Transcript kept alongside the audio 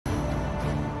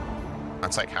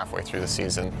It's like halfway through the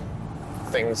season.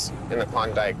 Things in the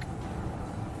Klondike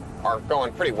are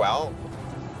going pretty well.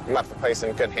 We left the place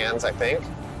in good hands, I think.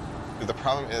 The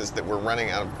problem is that we're running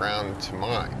out of ground to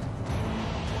mine.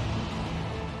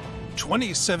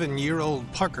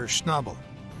 27-year-old Parker Schnabel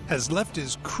has left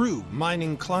his crew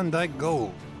mining Klondike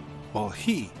gold while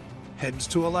he heads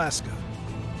to Alaska.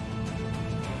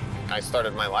 I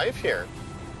started my life here,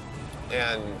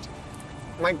 and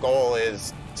my goal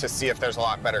is to see if there's a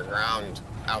lot better ground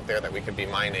out there that we could be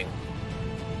mining.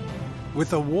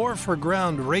 With a war for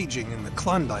ground raging in the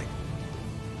Klondike,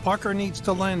 Parker needs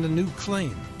to land a new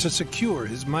claim to secure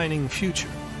his mining future.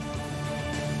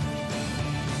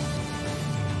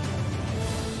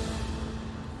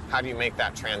 How do you make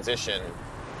that transition,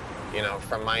 you know,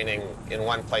 from mining in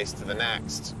one place to the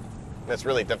next? It's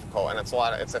really difficult, and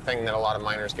it's a thing that a lot of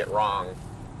miners get wrong.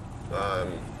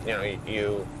 You know,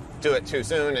 you do it too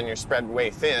soon and you're spread way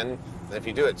thin. And if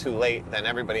you do it too late, then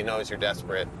everybody knows you're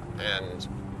desperate. And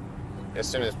as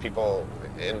soon as people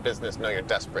in business know you're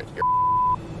desperate, you're...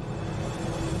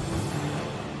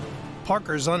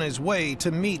 Parker's on his way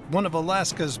to meet one of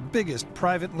Alaska's biggest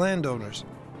private landowners,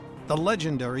 the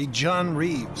legendary John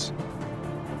Reeves.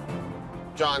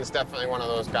 John's definitely one of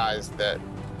those guys that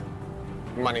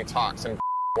money talks and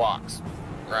walks,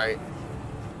 right?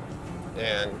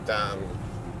 And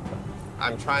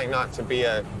I'm trying not to be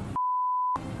a,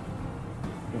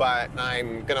 but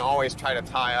I'm gonna always try to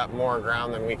tie up more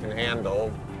ground than we can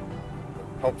handle.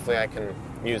 Hopefully I can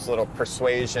use a little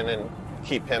persuasion and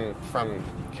keep him from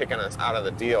kicking us out of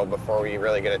the deal before we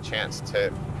really get a chance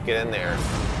to get in there.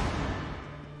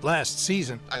 Last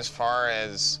season, as far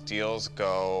as deals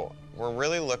go, we're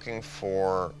really looking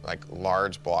for like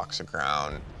large blocks of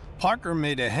ground. Parker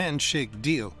made a handshake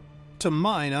deal to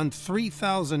mine on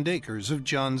 3,000 acres of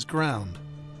John's ground.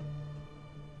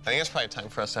 I think it's probably time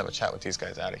for us to have a chat with these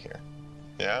guys out of here.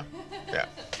 Yeah? Yeah.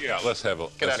 Yeah, let's have a...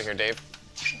 Get out of here, Dave.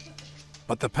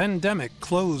 But the pandemic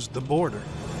closed the border.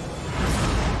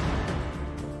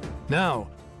 Now,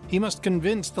 he must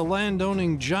convince the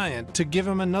land-owning giant to give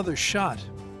him another shot.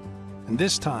 And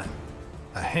this time,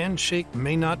 a handshake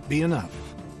may not be enough.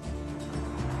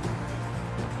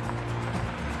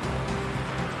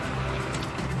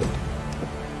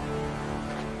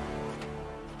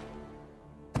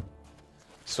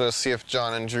 So let's see if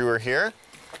John and Drew are here.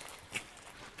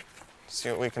 See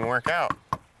what we can work out.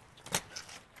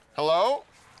 Hello?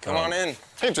 Come on in.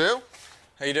 Hey, Drew.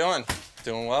 How you doing?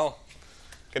 Doing well.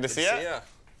 Good to see you.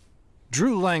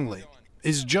 Drew Langley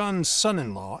is John's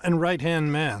son-in-law and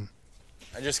right-hand man.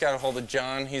 I just got a hold of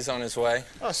John. He's on his way.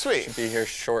 Oh, sweet. Should be here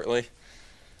shortly.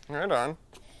 Right on.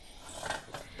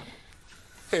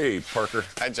 Hey, Parker.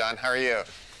 Hi, John. How are you?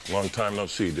 Long time no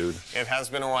see, dude. It has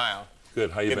been a while.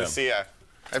 Good. How you been? Good to see you.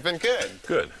 I've been good.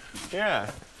 Good. Yeah.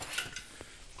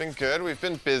 Been good. We've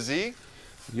been busy.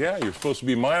 Yeah, you're supposed to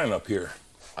be mining up here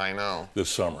I know. this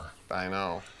summer. I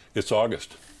know. It's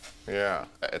August. Yeah.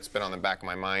 It's been on the back of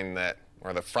my mind that,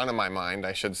 or the front of my mind,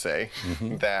 I should say,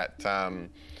 that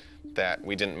that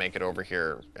we didn't make it over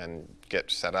here and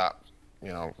get set up.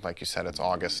 You know, like you said, it's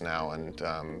August now, and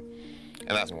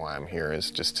that's why I'm here,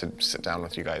 is just to sit down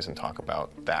with you guys and talk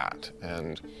about that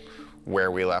and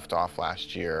where we left off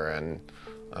last year, and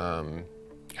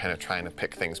kind of trying to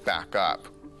pick things back up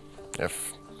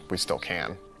if we still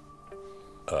can.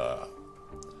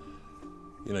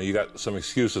 You know, you got some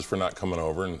excuses for not coming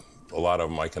over, and a lot of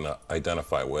them I can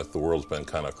identify with. The world's been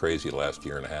kind of crazy the last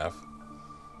year and a half.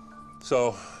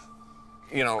 So,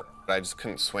 you know, I just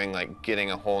couldn't swing like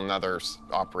getting a whole nother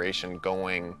operation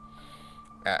going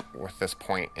with this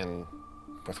point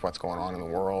with what's going on in the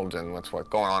world and what's going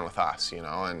on with us, you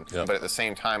know. And Yep. But at the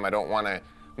same time, I don't want to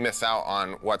miss out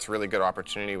on what's really good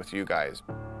opportunity with you guys.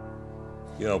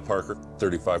 you know, Parker,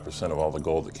 35% of all the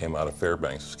gold that came out of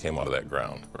Fairbanks came out of that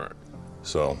ground. Right.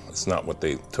 So it's not what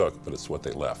they took, but it's what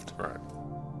they left. Right.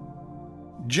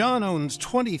 John owns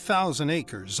 20,000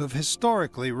 acres of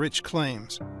historically rich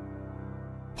claims.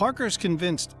 Parker's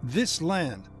convinced this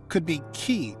land could be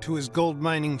key to his gold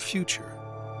mining future.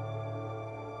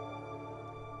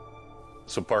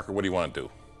 So Parker, what do you want to do?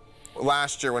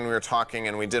 Last year when we were talking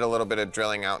and we did a little bit of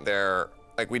drilling out there,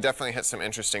 like we definitely hit some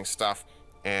interesting stuff,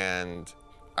 and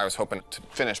I was hoping to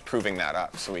finish proving that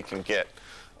up so we can get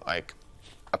like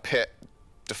a pit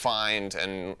defined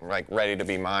and like ready to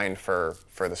be mined for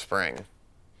the spring.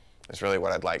 Is really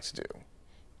what I'd like to do.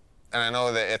 And I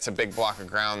know that it's a big block of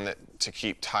ground to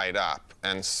keep tied up,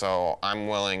 and so I'm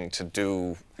willing to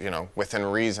do, you know, within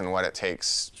reason what it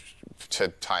takes to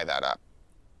tie that up.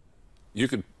 You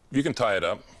can tie it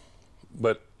up,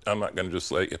 but I'm not going to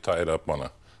just let you tie it up on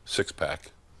a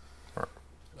six-pack.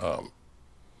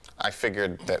 I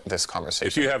figured that this conversation...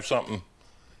 If you have something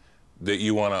that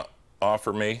you want to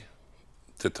offer me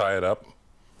to tie it up,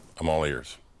 I'm all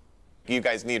ears. You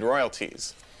guys need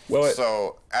royalties. Well,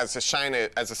 so as a sign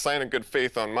of good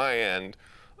faith on my end,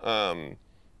 I'm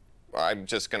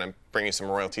just going to bring you some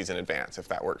royalties in advance if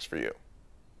that works for you.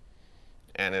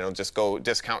 And it'll just go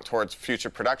discount towards future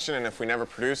production, and if we never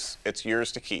produce, it's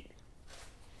yours to keep.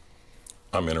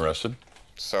 I'm interested.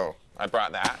 So I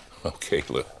brought that. Okay,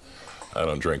 look, I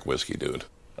don't drink whiskey, dude.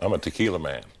 I'm a tequila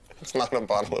man. It's not a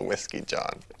bottle of whiskey,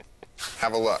 John.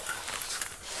 Have a look.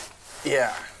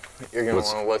 Yeah, you're gonna want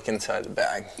to look inside the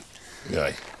bag.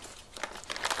 Yeah.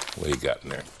 What do you got in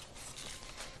there?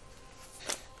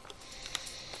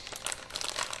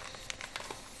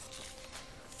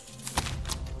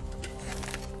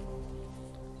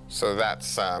 So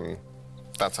that's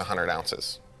 100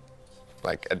 ounces,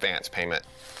 like advance payment.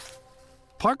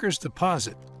 Parker's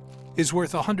deposit is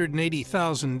worth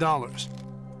 $180,000.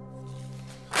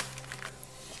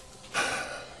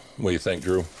 What do you think,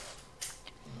 Drew?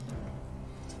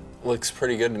 Looks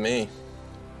pretty good to me.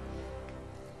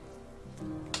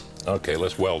 Okay,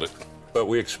 let's weld it. But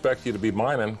we expect you to be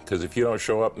mining, because if you don't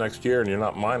show up next year and you're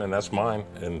not mining, that's mine,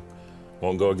 and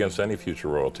won't go against any future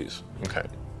royalties. Okay.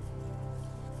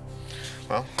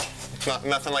 Well,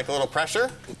 nothing like a little pressure.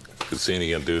 Good seeing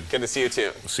you again, dude. Good to see you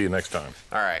too. See you next time.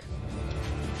 All right.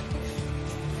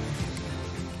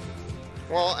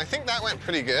 Well, I think that went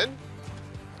pretty good.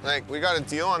 Like, we got a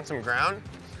deal on some ground.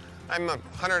 I'm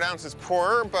 100 ounces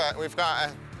poorer, but we've got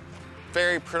a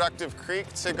very productive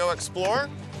creek to go explore.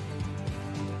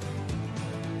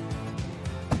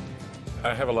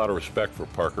 I have a lot of respect for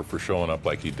Parker for showing up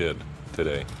like he did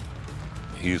today.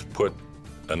 He's put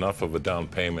enough of a down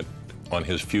payment on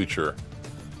his future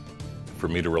for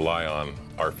me to rely on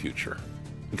our future.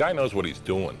 The guy knows what he's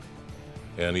doing,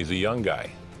 and he's a young guy.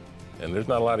 And there's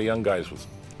not a lot of young guys with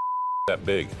that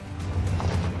big.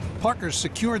 Parker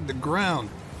secured the ground,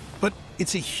 but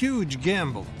it's a huge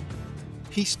gamble.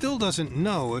 He still doesn't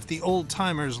know if the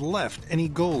old-timers left any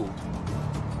gold.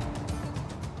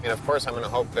 And of course, I'm going to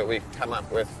hope that we come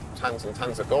up with tons and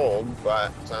tons of gold,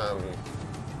 but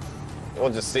we'll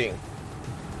just see.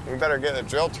 We better get a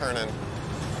drill turning.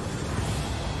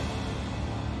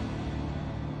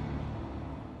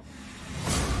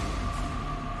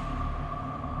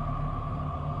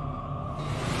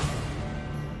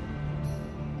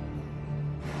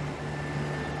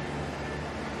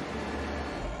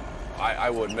 I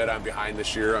will admit I'm behind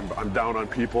this year. I'm down on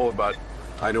people, but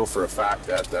I know for a fact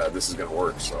that this is going to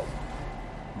work. So,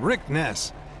 Rick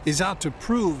Ness is out to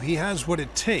prove he has what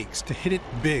it takes to hit it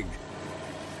big.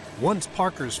 Once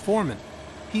Parker's foreman,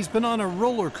 he's been on a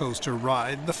roller coaster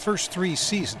ride the first 3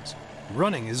 seasons,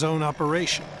 running his own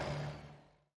operation.